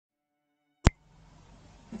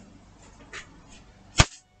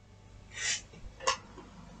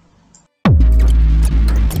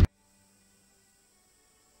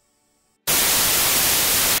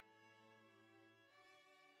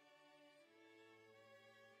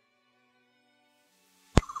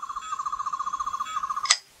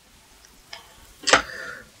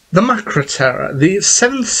The Macra Terror, the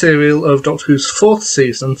 7th serial of Doctor Who's 4th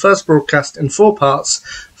season, first broadcast in 4 parts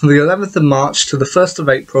from the 11th of March to the 1st of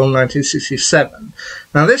April 1967.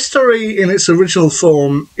 Now, this story in its original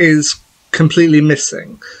form is completely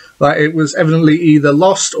missing. Like, it was evidently either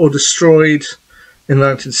lost or destroyed in the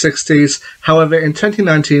 1960s. However, in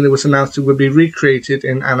 2019 it was announced it would be recreated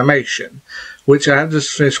in animation, which I have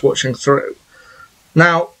just finished watching through.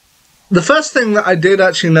 Now, the first thing that I did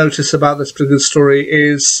actually notice about this particular story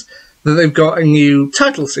is that they've got a new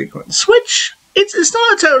title sequence, which it's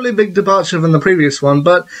not a terribly big departure from the previous one,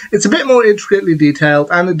 but it's a bit more intricately detailed,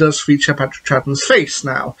 and it does feature Patrick Troughton's face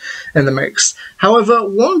now in the mix. However,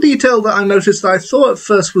 one detail that I noticed that I thought at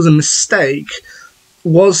first was a mistake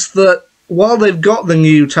was that while they've got the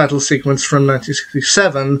new title sequence from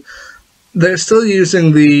 1967, they're still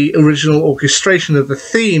using the original orchestration of the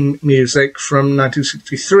theme music from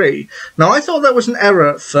 1963. Now, I thought that was an error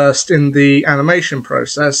at first in the animation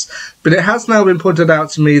process, but it has now been pointed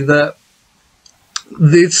out to me that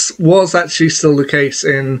this was actually still the case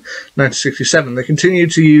in 1967. They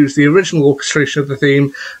continued to use the original orchestration of the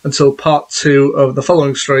theme until part 2 of the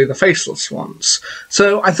following story, The Faceless Ones.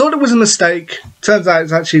 So I thought it was a mistake. Turns out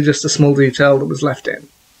it's actually just a small detail that was left in.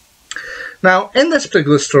 Now, in this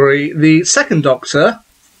particular story, the second Doctor,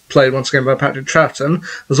 played once again by Patrick Troughton,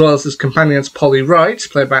 as well as his companions Polly Wright,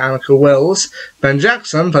 played by Annika Wills, Ben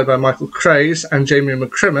Jackson, played by Michael Craze, and Jamie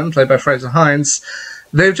McCrimmon, played by Fraser Hines,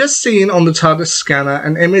 they've just seen on the TARDIS scanner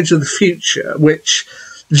an image of the future, which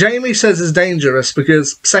Jamie says is dangerous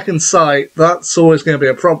because second sight, that's always going to be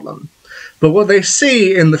a problem. But what they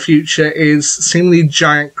see in the future is seemingly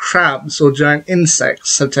giant crabs or giant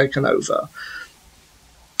insects have taken over.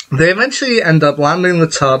 They eventually end up landing the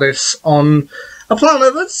TARDIS on a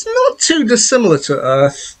planet that's not too dissimilar to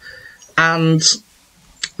Earth, and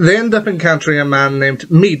they end up encountering a man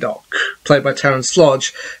named Medoc, played by Terence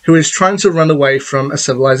Lodge, who is trying to run away from a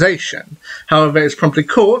civilization. However, is promptly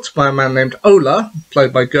caught by a man named Ola,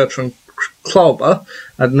 played by Gertrude Klauber,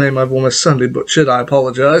 a name I've almost certainly butchered, I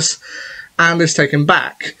apologise, and is taken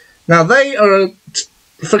back. Now, they are,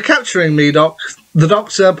 for capturing Medoc, the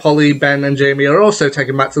Doctor, Polly, Ben, and Jamie are also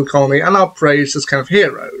taken back to the colony and are praised as kind of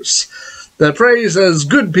heroes. They're praised as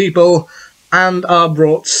good people and are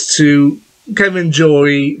brought to kind of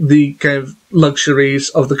enjoy the kind of luxuries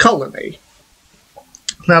of the colony.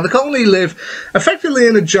 Now, the colony live effectively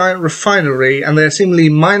in a giant refinery, and they're seemingly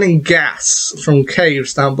mining gas from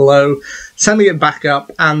caves down below, sending it back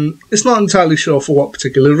up, and it's not entirely sure for what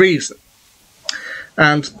particular reason.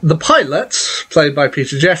 And the pilot, played by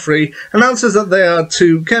Peter Jeffrey, announces that they are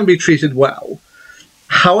can be treated well.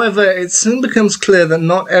 However, it soon becomes clear that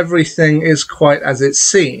not everything is quite as it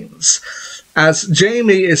seems, as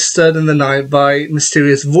Jamie is stirred in the night by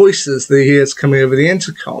mysterious voices that he hears coming over the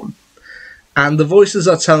intercom. And the voices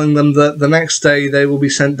are telling them that the next day they will be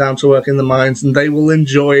sent down to work in the mines, and they will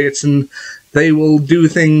enjoy it, and they will do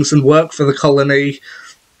things and work for the colony.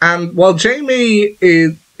 And while Jamie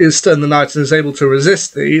is stirred in the night and is able to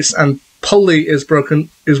resist these, and Polly is woken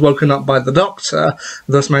up by the Doctor,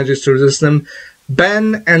 thus manages to resist them,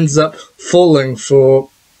 Ben ends up falling for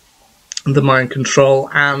the mind control,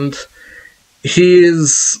 and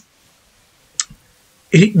the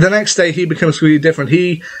next day he becomes really different.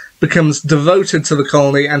 He becomes devoted to the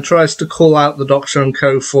colony and tries to call out the Doctor and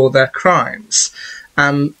co for their crimes,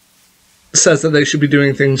 and says that they should be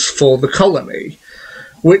doing things for the colony,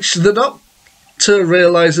 which the Doctor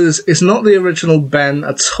realizes is not the original Ben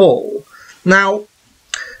at all. Now,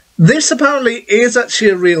 this apparently is actually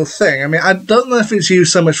a real thing. I mean, I don't know if it's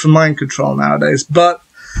used so much for mind control nowadays, but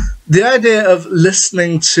the idea of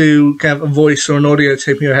listening to kind of a voice or an audio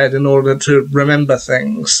tape in your head in order to remember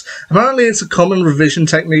things, apparently it's a common revision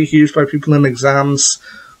technique used by people in exams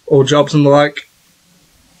or jobs and the like,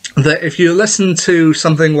 that if you listen to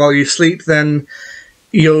something while you sleep, then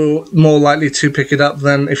you're more likely to pick it up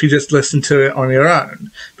than if you just listen to it on your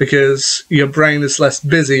own, because your brain is less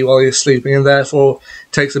busy while you're sleeping and therefore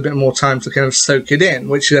takes a bit more time to kind of soak it in,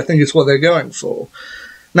 which I think is what they're going for.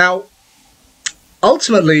 Now,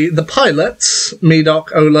 ultimately, the pilots,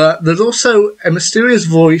 Medoc, Ola, there's also a mysterious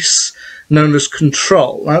voice known as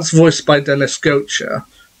Control. That's voiced by Dennis Gocher.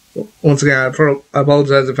 Once again, I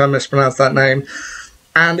apologise if I mispronounced that name.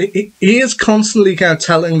 And he is constantly kind of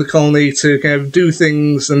telling the colony to kind of do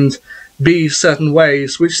things and be certain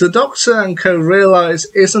ways, which the Doctor and co realise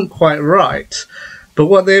isn't quite right. But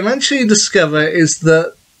what they eventually discover is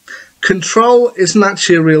that Control isn't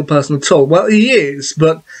actually a real person at all. Well, he is,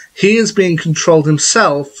 but he is being controlled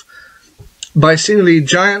himself by seemingly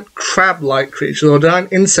giant crab-like creatures, or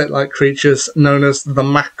giant insect-like creatures known as the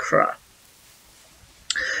Macra.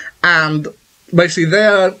 And basically they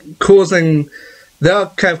are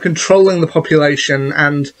kind of controlling the population,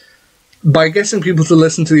 and by getting people to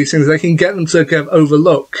listen to these things, they can get them to kind of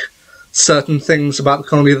overlook certain things about the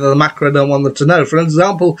colony that the Macra don't want them to know. For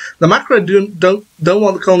example, the Macra don't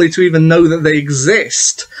want the colony to even know that they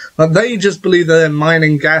exist. Like, they just believe that they're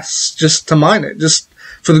mining gas just to mine it, just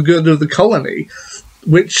for the good of the colony,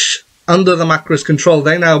 which, under the Macra's control,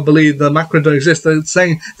 they now believe the Macra don't exist. They're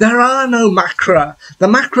saying, there are no Macra! The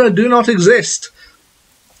Macra do not exist!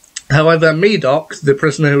 However, Medoc, the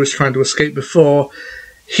prisoner who was trying to escape before,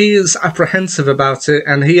 he is apprehensive about it,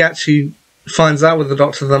 and he actually finds out with the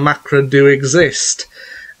Doctor the Macra do exist.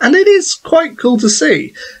 And it is quite cool to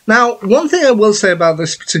see. Now, one thing I will say about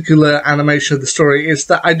this particular animation of the story is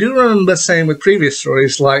that I do remember saying with previous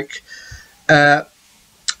stories, like,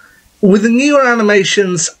 with the newer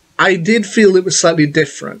animations, I did feel it was slightly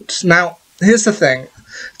different. Now, here's the thing.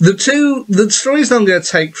 The stories that I'm going to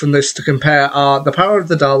take from this to compare are The Power of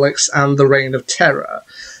the Daleks and The Reign of Terror.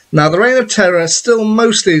 Now, The Reign of Terror still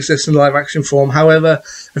mostly exists in live-action form, however,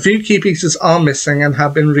 a few key pieces are missing and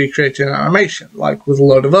have been recreated in animation, like with a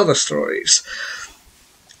load of other stories.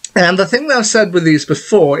 And the thing that I've said with these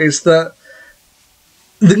before is that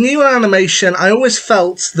the newer animation, I always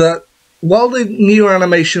felt that while the newer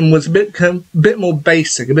animation was a bit more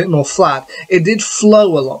basic, a bit more flat, it did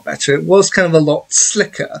flow a lot better. It was kind of a lot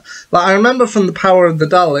slicker. Like, I remember from The Power of the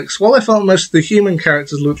Daleks, while I felt most of the human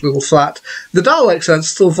characters looked a little flat, the Daleks I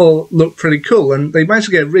still thought looked pretty cool, and they managed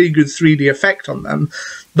to get a really good 3D effect on them,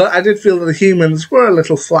 but I did feel that the humans were a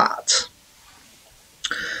little flat.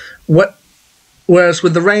 Whereas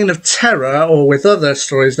with The Reign of Terror, or with other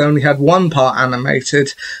stories that only had one part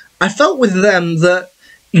animated, I felt with them that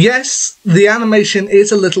yes, the animation is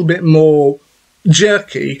a little bit more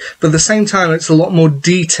jerky, but at the same time it's a lot more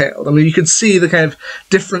detailed. I mean, you could see the kind of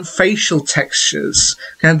different facial textures,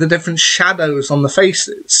 kind of the different shadows on the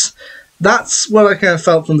faces. That's what I kind of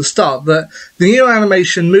felt from the start, that the new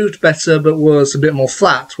animation moved better but was a bit more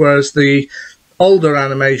flat, whereas the older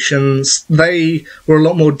animations, they were a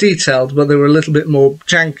lot more detailed, but they were a little bit more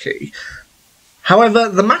janky. However,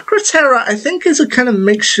 the Macra Terror, I think, is a kind of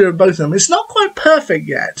mixture of both of them. It's not quite perfect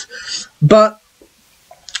yet, but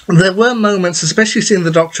there were moments, especially seeing the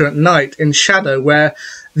Doctor at night in shadow, where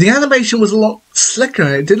the animation was a lot slicker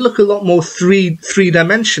and it did look a lot more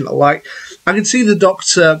three-dimensional. Like, I could see the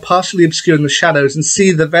Doctor partially obscured in the shadows and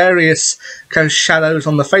see the various kind of shadows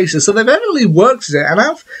on the faces. So they've evidently worked at it, and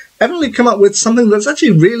I've evidently come up with something that's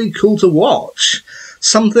actually really cool to watch.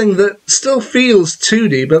 Something that still feels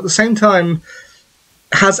 2D, but at the same time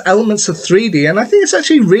has elements of 3D, and I think it's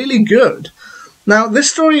actually really good. Now,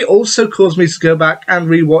 this story also caused me to go back and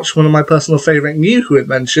rewatch one of my personal favourite New Who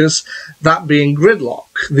adventures, that being Gridlock,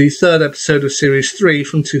 the third episode of Series 3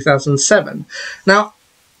 from 2007. Now,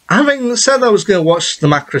 having said I was going to watch the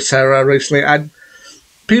Macra Terror recently,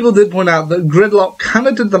 people did point out that Gridlock kind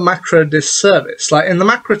of did the Macra a disservice. Like, in the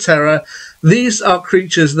Macra Terror, these are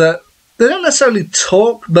creatures that they don't necessarily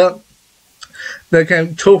talk, but they're kind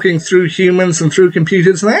of talking through humans and through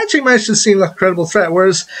computers, and they actually managed to seem like a credible threat,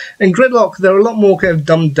 whereas in Gridlock, they're a lot more kind of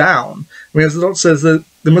dumbed down. I mean, as the Doctor says, that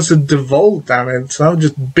they must have devolved down into now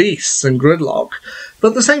just beasts in Gridlock. But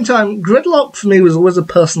at the same time, Gridlock for me was always a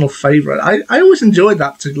personal favourite. I always enjoyed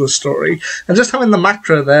that particular story, and just having the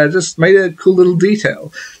Macra there just made it a cool little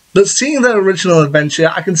detail. But seeing their original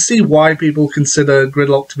adventure, I can see why people consider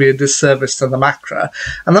Gridlock to be a disservice to the Macra.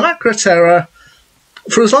 And the Macra Terror,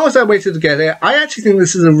 for as long as I waited to get it, I actually think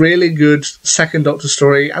this is a really good second Doctor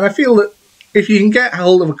story, and I feel that if you can get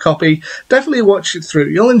hold of a copy, definitely watch it through.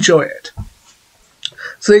 You'll enjoy it.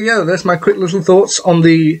 So there you go, there's my quick little thoughts on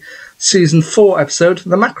the Season 4 episode,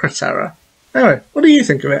 The Macra Terror. Anyway, what do you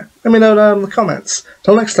think of it? Let me know down in the comments.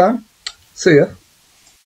 Till next time, see ya.